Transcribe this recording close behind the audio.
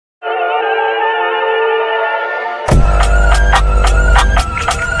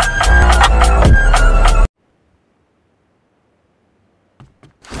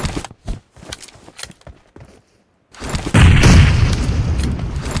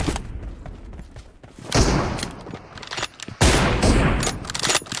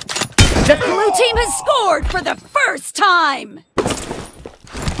blue team has scored for the first time!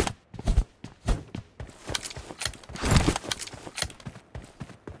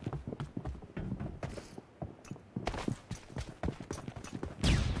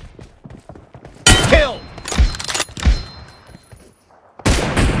 Kill!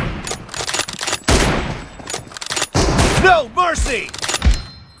 No mercy!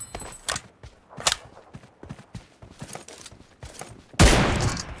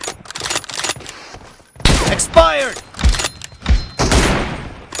 Expired!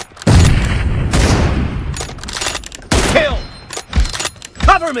 Kill!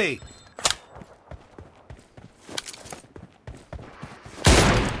 Cover me!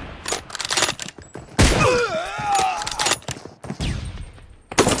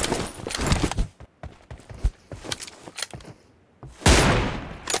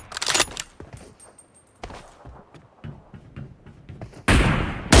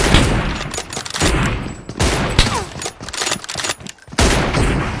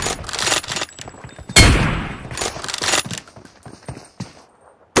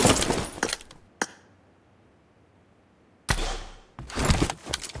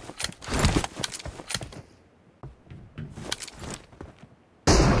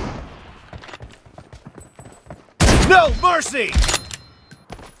 No mercy!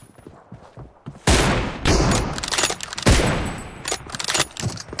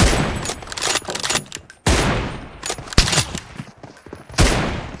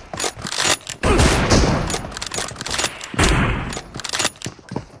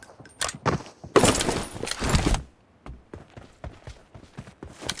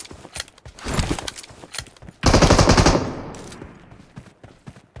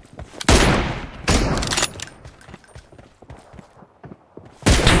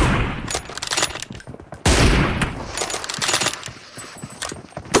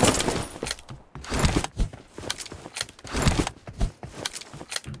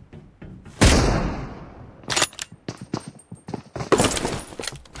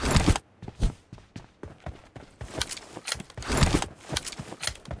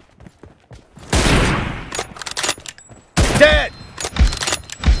 Dead!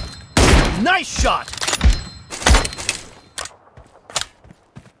 Nice shot!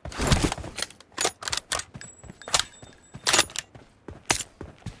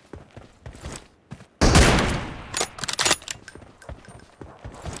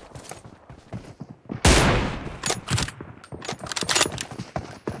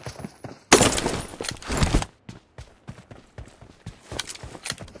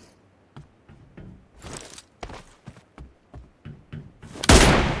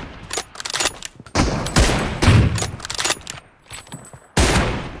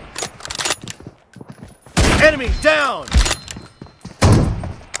 Enemy down!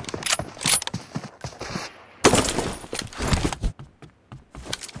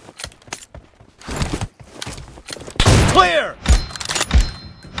 Clear!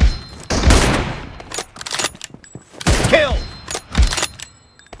 Kill!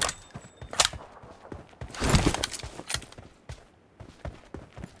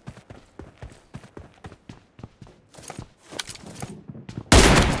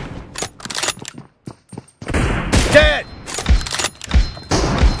 Dead!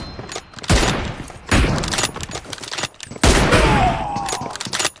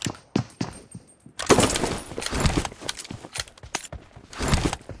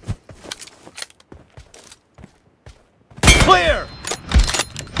 Clear!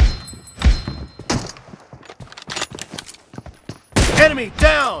 Enemy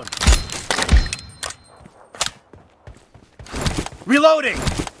down! Reloading!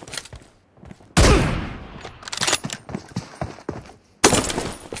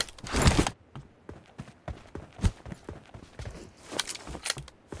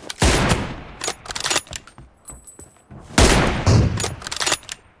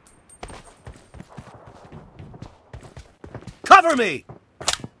 Cover me!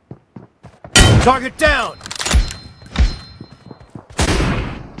 Target down!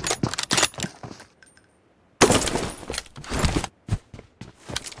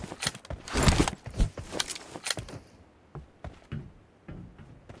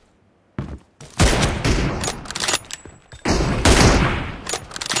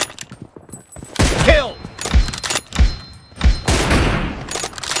 Kill!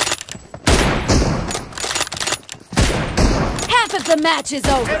 Half of the match is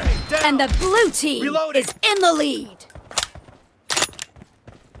over, and the blue team Reloading. is in the lead.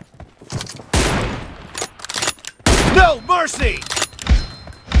 No mercy!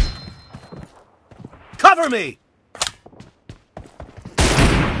 Cover me!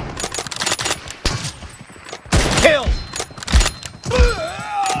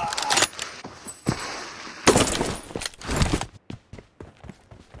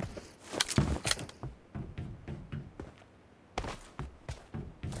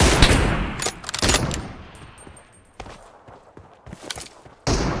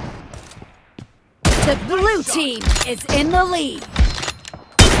 blue team is in the lead.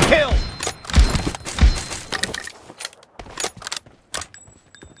 Kill!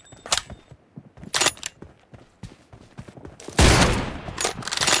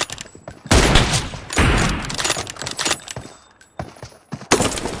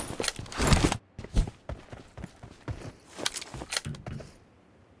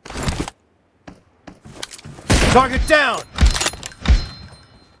 Target down!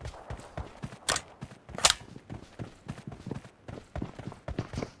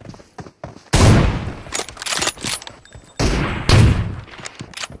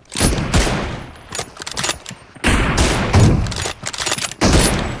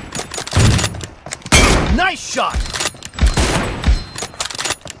 Nice shot!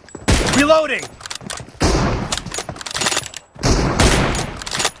 Reloading!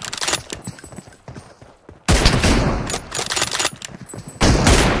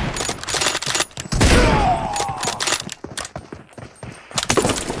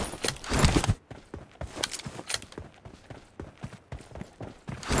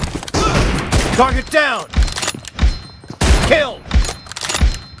 Target down! Kill!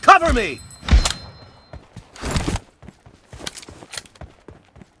 Cover me!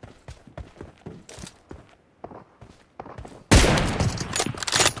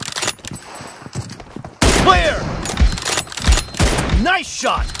 Clear! Nice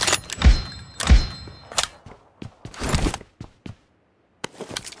shot!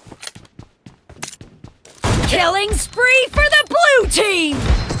 Killing spree for the blue team!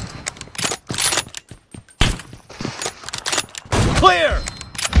 Clear!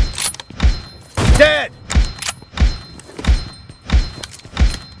 Dead!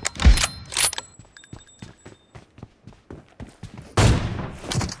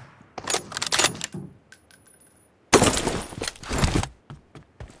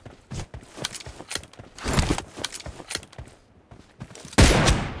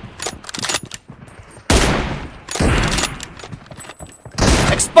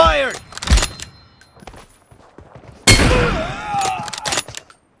 Expired!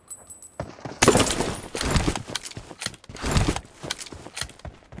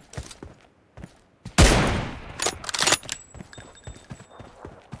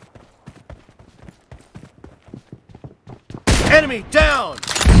 Enemy down!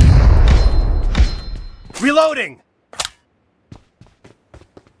 Reloading!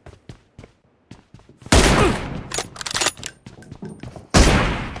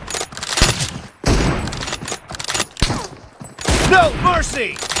 No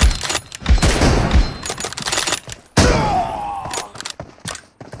mercy!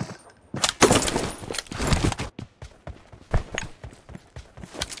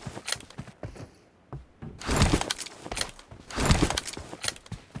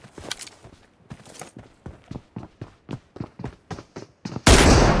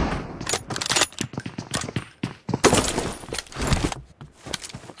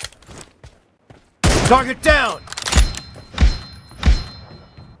 Target down!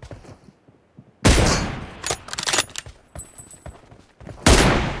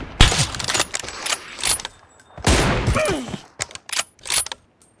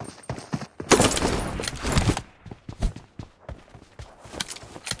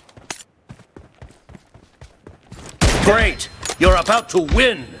 Great! You're about to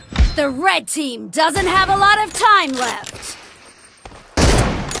win! The red team doesn't have a lot of time left.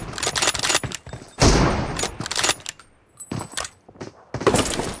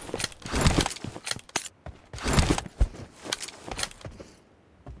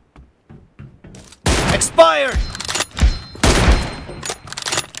 Expired!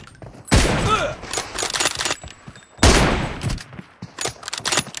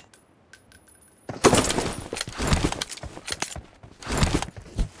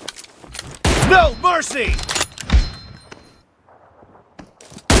 No mercy!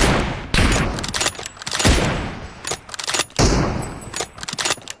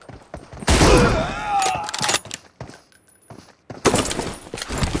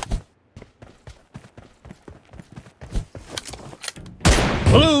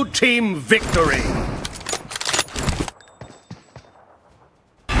 Blue team victory!